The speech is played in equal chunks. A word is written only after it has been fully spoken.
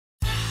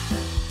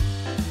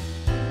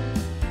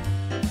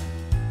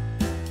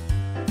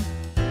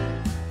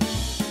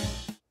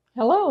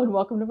Hello and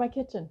welcome to my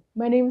kitchen.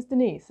 My name is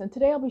Denise and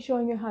today I'll be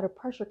showing you how to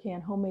pressure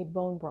can homemade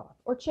bone broth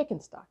or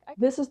chicken stock.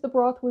 This is the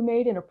broth we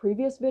made in a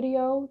previous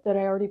video that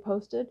I already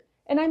posted,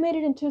 and I made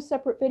it in two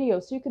separate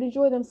videos so you can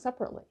enjoy them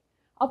separately.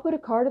 I'll put a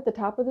card at the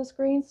top of the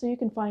screen so you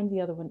can find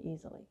the other one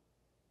easily.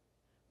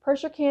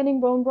 Pressure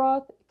canning bone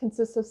broth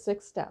consists of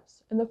 6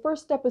 steps, and the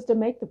first step is to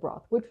make the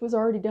broth, which was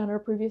already done in a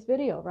previous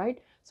video,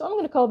 right? So I'm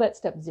going to call that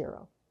step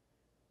 0.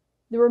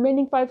 The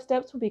remaining 5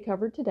 steps will be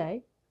covered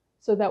today.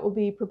 So that will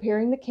be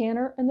preparing the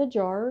canner and the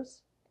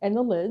jars and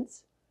the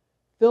lids,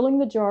 filling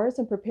the jars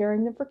and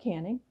preparing them for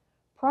canning,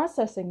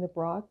 processing the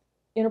broth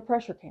in a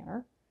pressure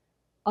canner,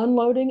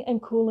 unloading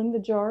and cooling the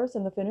jars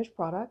and the finished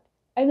product,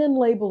 and then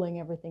labeling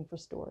everything for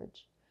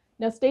storage.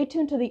 Now stay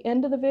tuned to the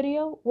end of the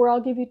video where I'll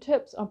give you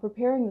tips on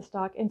preparing the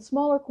stock in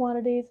smaller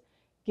quantities,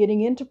 getting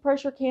into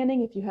pressure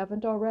canning if you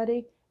haven't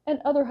already, and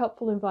other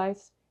helpful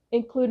advice,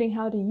 including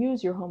how to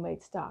use your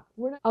homemade stock.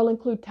 I'll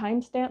include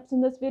timestamps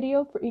in this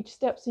video for each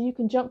step so you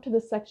can jump to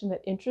the section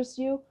that interests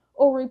you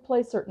or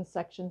replay certain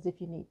sections if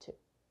you need to.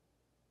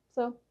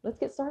 So let's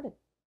get started.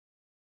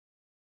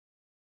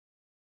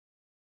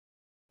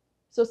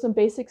 So some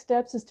basic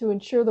steps is to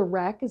ensure the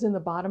rack is in the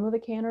bottom of the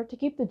canner to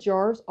keep the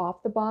jars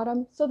off the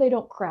bottom so they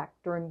don't crack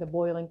during the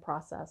boiling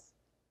process.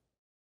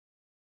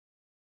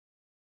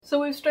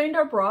 So we've strained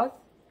our broth,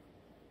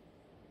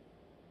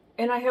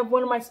 and I have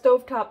one of my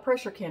stovetop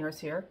pressure canners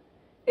here.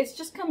 It's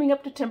just coming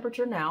up to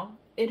temperature now.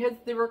 It has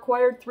the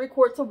required 3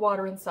 quarts of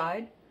water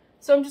inside,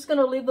 so I'm just going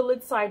to leave the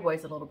lid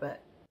sideways a little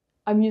bit.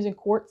 I'm using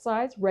quart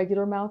size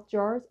regular mouth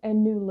jars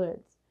and new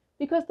lids.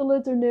 Because the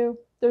lids are new,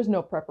 there's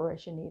no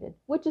preparation needed,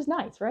 which is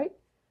nice, right?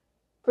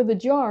 For the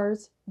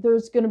jars,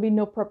 there's going to be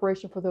no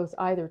preparation for those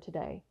either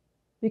today,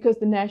 because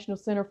the National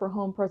Center for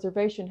Home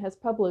Preservation has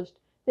published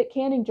that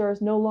canning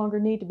jars no longer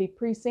need to be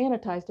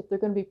pre-sanitized if they're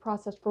going to be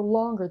processed for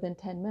longer than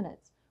 10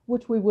 minutes.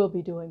 Which we will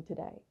be doing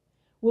today.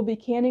 We'll be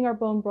canning our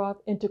bone broth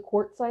into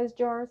quart-sized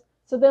jars,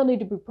 so they'll need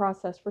to be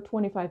processed for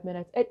 25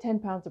 minutes at 10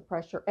 pounds of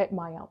pressure at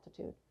my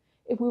altitude.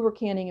 If we were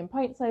canning in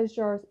pint-sized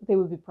jars, they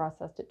would be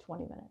processed at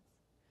 20 minutes.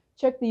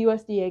 Check the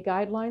USDA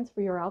guidelines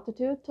for your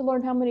altitude to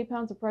learn how many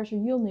pounds of pressure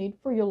you'll need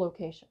for your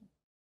location.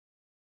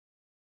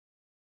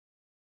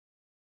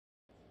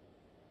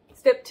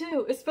 Step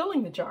 2 is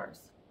filling the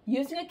jars.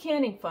 Using a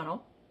canning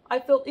funnel, I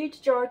filled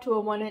each jar to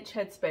a 1-inch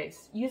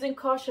headspace, using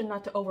caution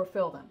not to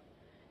overfill them.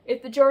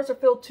 If the jars are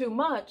filled too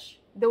much,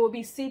 there will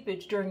be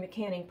seepage during the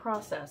canning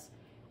process,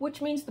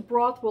 which means the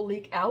broth will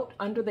leak out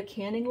under the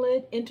canning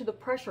lid into the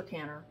pressure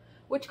canner,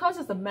 which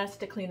causes a mess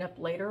to clean up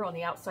later on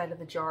the outside of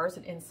the jars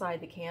and inside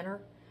the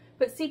canner.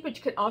 But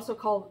seepage can also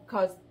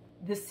cause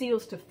the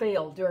seals to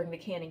fail during the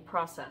canning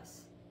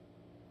process,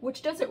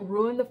 which doesn't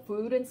ruin the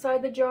food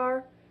inside the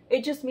jar.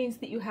 It just means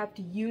that you have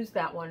to use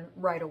that one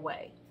right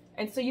away.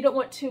 And so you don't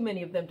want too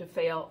many of them to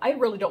fail. I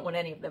really don't want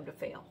any of them to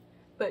fail,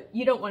 but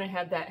you don't want to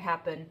have that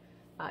happen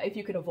if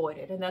you can avoid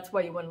it, and that's why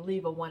you want to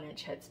leave a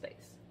 1-inch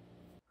headspace.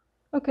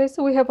 Okay,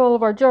 so we have all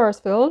of our jars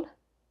filled.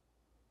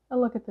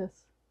 And look at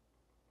this.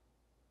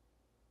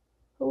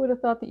 Who would have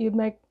thought that you'd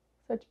make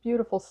such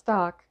beautiful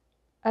stock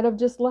out of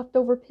just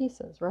leftover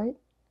pieces, right?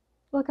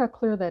 Look how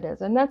clear that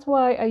is. And that's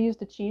why I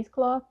used a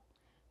cheesecloth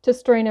to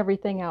strain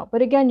everything out.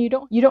 But again, you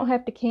don't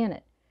have to can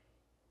it.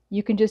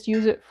 You can just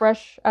use it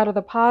fresh out of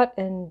the pot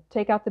and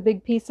take out the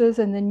big pieces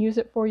and then use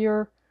it for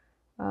your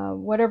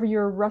whatever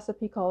your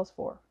recipe calls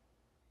for.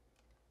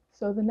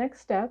 So the next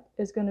step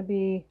is going to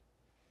be,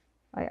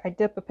 I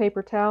dip a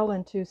paper towel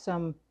into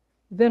some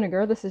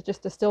vinegar. This is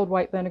just distilled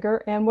white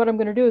vinegar. And what I'm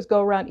going to do is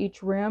go around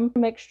each rim,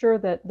 make sure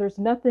that there's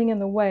nothing in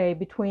the way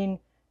between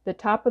the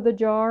top of the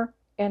jar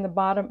and the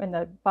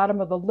bottom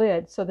of the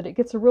lid so that it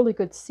gets a really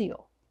good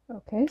seal.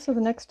 Okay, so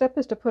the next step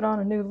is to put on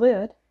a new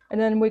lid.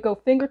 And then we go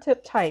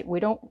fingertip tight. We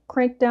don't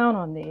crank down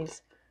on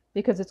these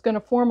because it's going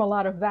to form a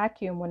lot of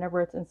vacuum whenever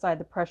it's inside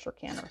the pressure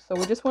canner. So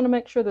we just want to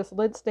make sure this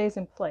lid stays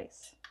in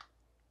place.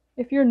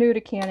 If you're new to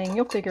canning,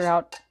 you'll figure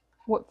out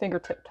what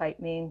fingertip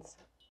tight means.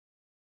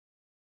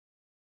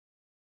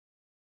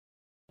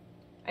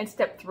 And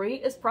step 3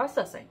 is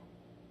processing.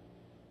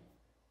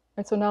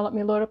 And so now let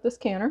me load up this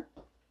canner.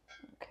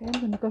 Okay, I'm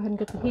going to go ahead and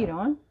get the heat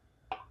on.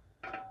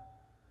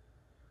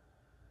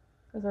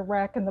 There's a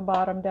rack in the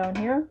bottom down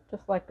here,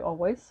 just like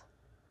always,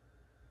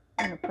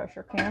 in a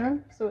pressure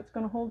canner. So it's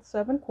going to hold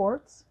 7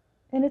 quarts,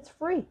 and it's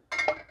free.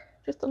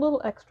 Just a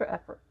little extra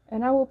effort.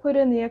 And I will put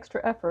in the extra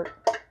effort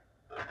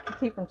to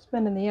keep from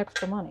spending the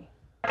extra money.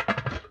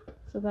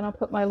 So then I'll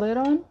put my lid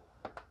on.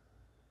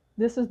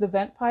 This is the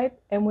vent pipe,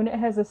 and when it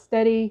has a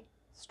steady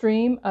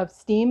stream of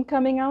steam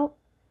coming out,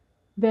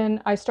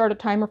 then I start a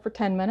timer for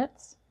 10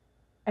 minutes,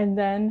 and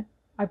then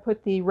I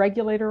put the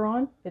regulator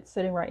on. It's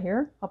sitting right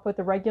here. I'll put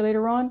the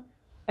regulator on,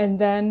 and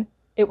then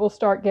it will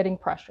start getting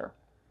pressure.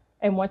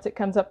 And once it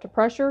comes up to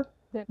pressure,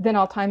 then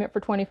I'll time it for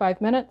 25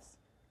 minutes,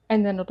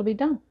 and then it'll be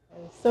done.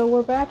 So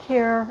we're back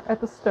here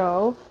at the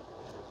stove.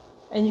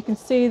 And you can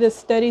see this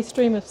steady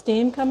stream of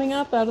steam coming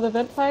up out of the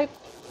vent pipe.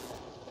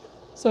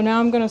 So now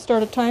I'm going to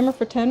start a timer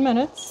for 10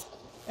 minutes.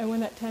 And when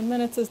that 10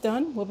 minutes is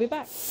done, we'll be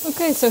back.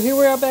 Okay, so here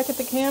we are back at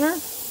the canner.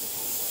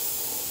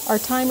 Our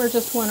timer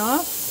just went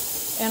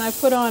off, and I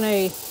put on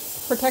a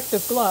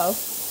protective glove.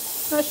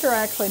 Not sure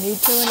I actually need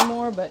to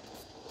anymore, but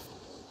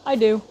I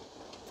do.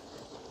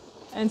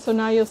 And so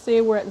now you'll see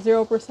we're at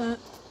 0%,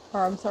 or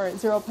I'm sorry,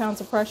 0 pounds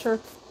of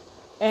pressure.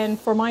 And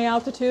for my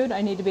altitude,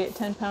 I need to be at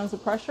 10 pounds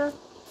of pressure.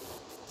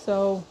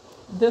 So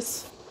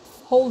this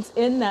holds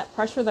in that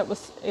pressure that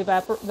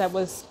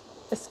was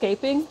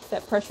escaping,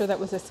 that pressure that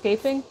was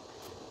escaping.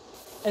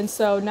 And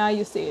so now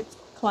you see it's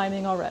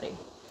climbing already.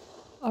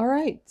 All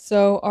right,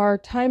 so our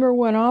timer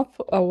went off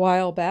a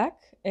while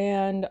back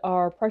and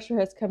our pressure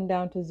has come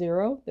down to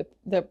 0.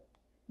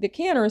 The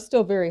canner is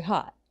still very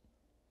hot,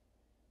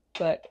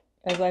 but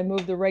as I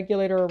move the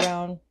regulator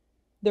around,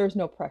 there's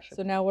no pressure.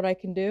 So now what I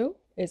can do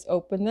is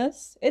open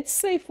this. It's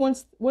safe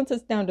once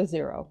it's down to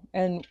 0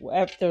 and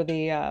after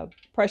the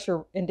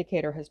pressure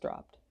indicator has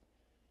dropped.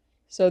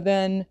 So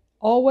then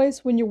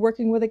always when you're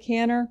working with a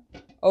canner,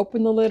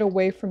 open the lid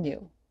away from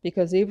you,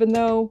 because even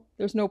though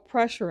there's no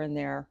pressure in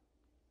there,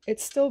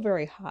 it's still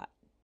very hot.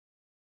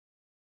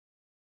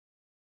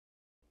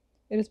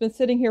 It has been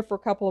sitting here for a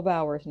couple of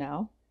hours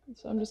now.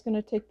 So I'm just going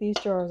to take these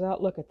jars out.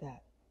 Look at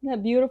that. Isn't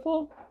that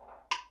beautiful?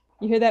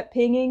 You hear that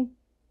pinging?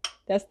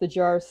 That's the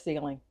jar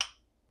sealing.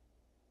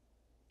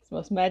 It's the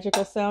most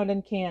magical sound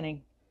in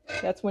canning.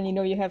 That's when you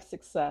know you have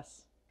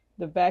success.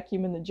 The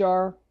vacuum in the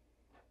jar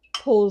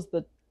pulls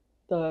the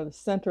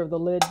center of the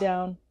lid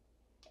down.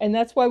 And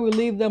that's why we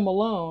leave them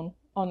alone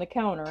on the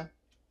counter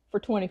for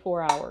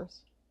 24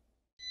 hours.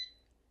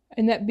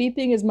 And that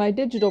beeping is my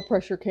digital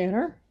pressure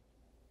canner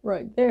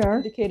right there,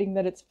 indicating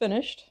that it's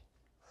finished.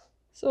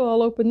 So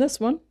I'll open this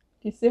one.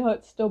 Do you see how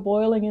it's still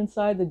boiling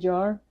inside the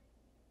jar?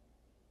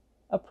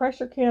 A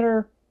pressure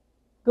canner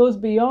goes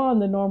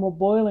beyond the normal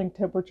boiling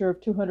temperature of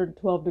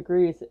 212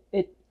 degrees.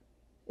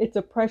 It's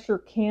a pressure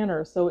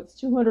canner, so it's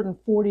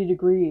 240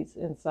 degrees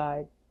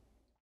inside.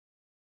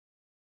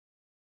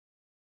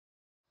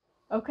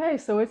 Okay,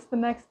 so it's the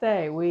next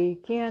day. We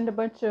canned a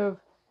bunch of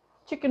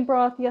chicken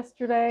broth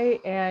yesterday,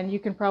 and you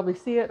can probably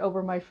see it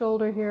over my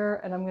shoulder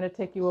here, and I'm going to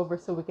take you over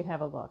so we can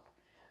have a look.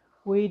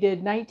 We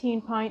did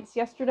 19 pints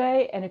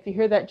yesterday, and if you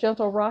hear that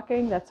gentle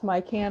rocking, that's my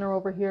canner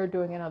over here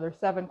doing another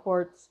 7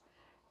 quarts.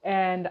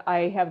 And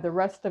I have the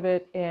rest of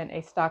it in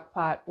a stock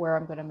pot where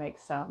I'm going to make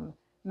some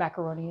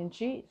macaroni and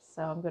cheese.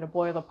 So I'm going to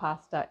boil the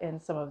pasta in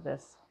some of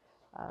this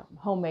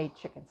homemade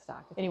chicken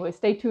stock. Anyway,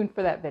 stay tuned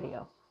for that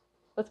video.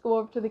 Let's go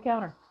over to the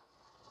counter.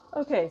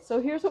 Okay, so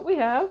here's what we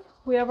have.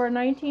 We have our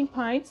 19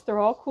 pints. They're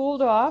all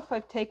cooled off.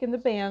 I've taken the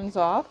bands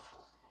off,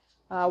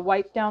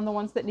 wiped down the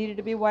ones that needed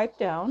to be wiped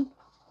down.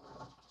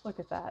 Look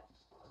at that.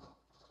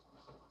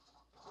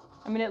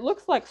 I mean, it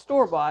looks like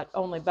store-bought,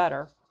 only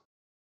better.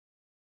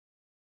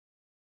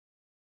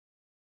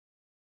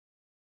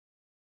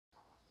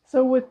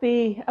 So with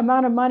the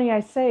amount of money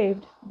I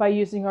saved by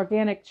using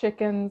organic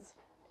chickens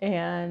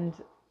and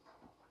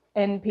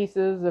end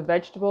pieces of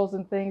vegetables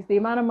and things, the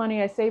amount of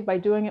money I saved by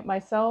doing it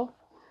myself,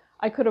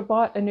 I could have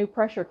bought a new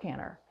pressure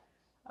canner.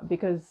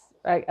 Because,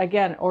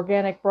 again,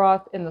 organic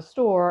broth in the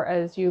store,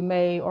 as you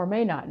may or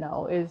may not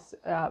know, is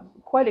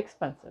quite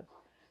expensive.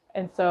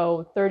 And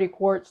so 30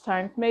 quarts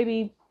times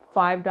maybe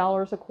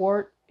 $5 a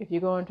quart if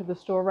you go into the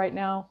store right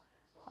now.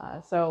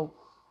 So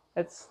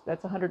that's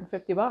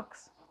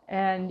 $150.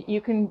 And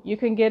you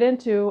can get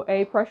into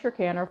a pressure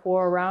canner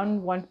for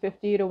around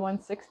 $150 to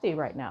 $160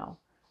 right now.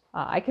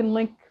 I can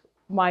link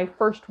my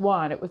first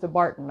one. It was a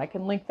Barton. I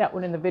can link that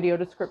one in the video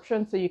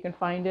description so you can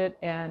find it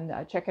and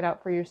check it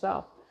out for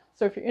yourself.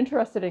 So if you're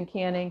interested in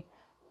canning,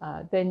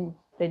 then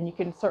you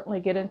can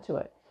certainly get into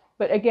it.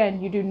 But again,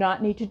 you do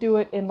not need to do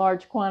it in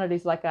large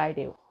quantities like I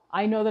do.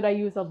 I know that I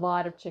use a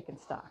lot of chicken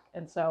stock,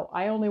 and so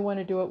I only want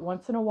to do it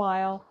once in a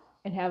while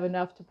and have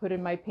enough to put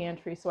in my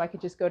pantry so I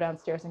could just go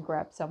downstairs and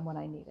grab some when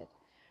I need it.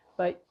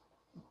 But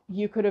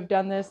you could have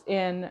done this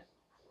in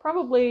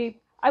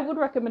probably, I would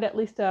recommend at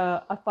least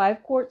a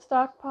 5-quart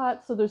stock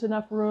pot, so there's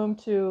enough room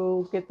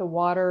to get the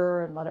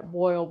water and let it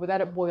boil without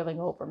it boiling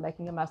over,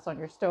 making a mess on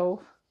your stove,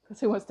 because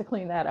who wants to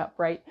clean that up,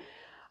 right?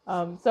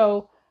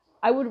 So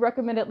I would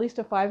recommend at least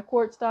a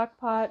 5-quart stock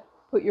pot.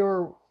 Put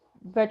your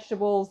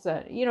vegetables,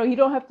 you know, you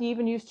don't have to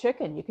even use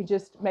chicken. You can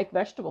just make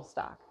vegetable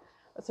stock.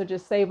 So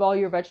just save all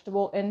your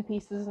vegetable end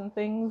pieces and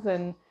things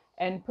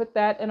and put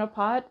that in a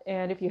pot.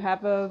 And if you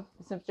have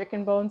some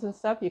chicken bones and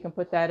stuff, you can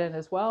put that in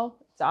as well.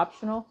 It's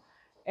optional.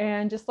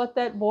 And just let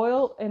that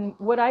boil. And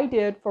what I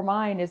did for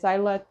mine is I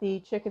let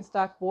the chicken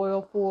stock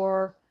boil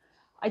for,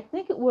 I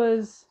think it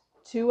was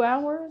 2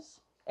 hours.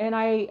 And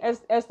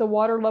as the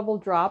water level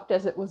dropped,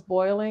 as it was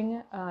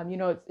boiling, you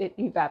know, it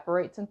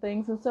evaporates and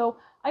things. And so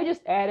I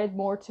just added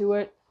more to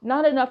it.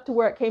 Not enough to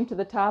where it came to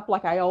the top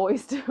like I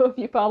always do. If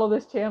you follow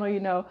this channel, you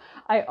know,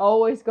 I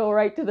always go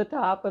right to the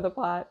top of the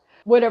pot.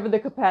 Whatever the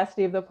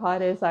capacity of the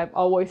pot is, I'm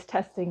always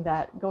testing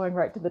that, going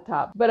right to the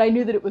top. But I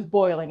knew that it was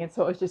boiling, and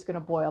so it was just going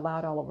to boil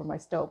out all over my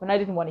stove. And I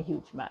didn't want a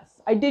huge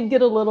mess. I did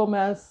get a little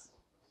mess.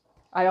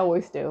 I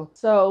always do.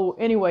 So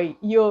anyway,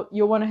 you'll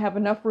want to have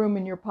enough room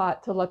in your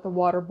pot to let the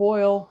water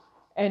boil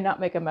and not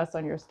make a mess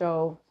on your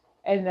stove.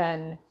 And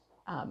then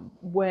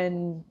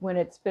When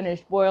it's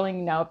finished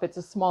boiling, now if it's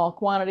a small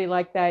quantity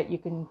like that, you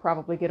can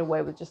probably get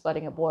away with just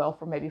letting it boil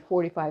for maybe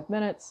 45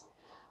 minutes.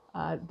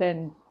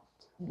 Then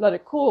let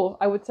it cool.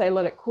 I would say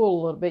let it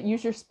cool a little bit.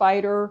 Use your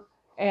spider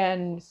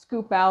and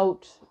scoop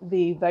out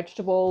the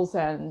vegetables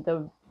and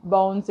the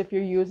bones if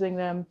you're using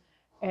them,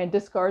 and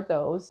discard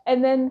those.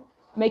 And then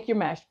make your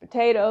mashed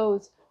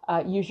potatoes.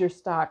 Use your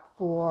stock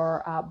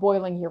for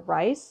boiling your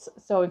rice.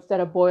 So instead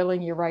of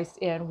boiling your rice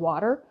in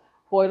water,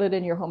 boil it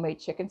in your homemade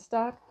chicken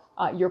stock.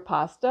 Your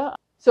pasta.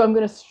 So I'm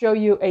going to show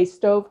you a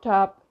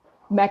stovetop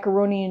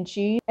macaroni and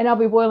cheese, and I'll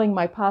be boiling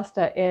my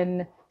pasta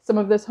in some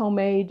of this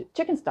homemade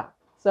chicken stock.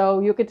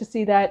 So you'll get to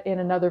see that in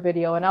another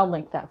video, and I'll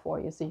link that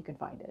for you so you can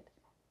find it.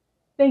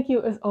 Thank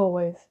you, as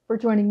always, for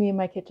joining me in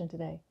my kitchen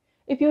today.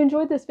 If you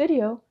enjoyed this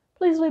video,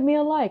 please leave me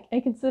a like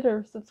and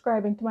consider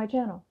subscribing to my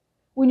channel.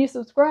 When you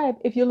subscribe,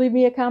 if you leave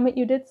me a comment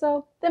you did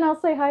so, then I'll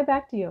say hi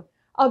back to you.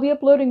 I'll be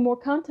uploading more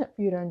content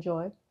for you to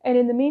enjoy, and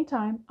in the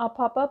meantime, I'll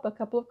pop up a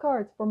couple of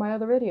cards for my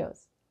other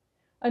videos.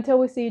 Until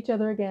we see each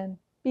other again,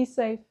 be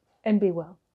safe and be well.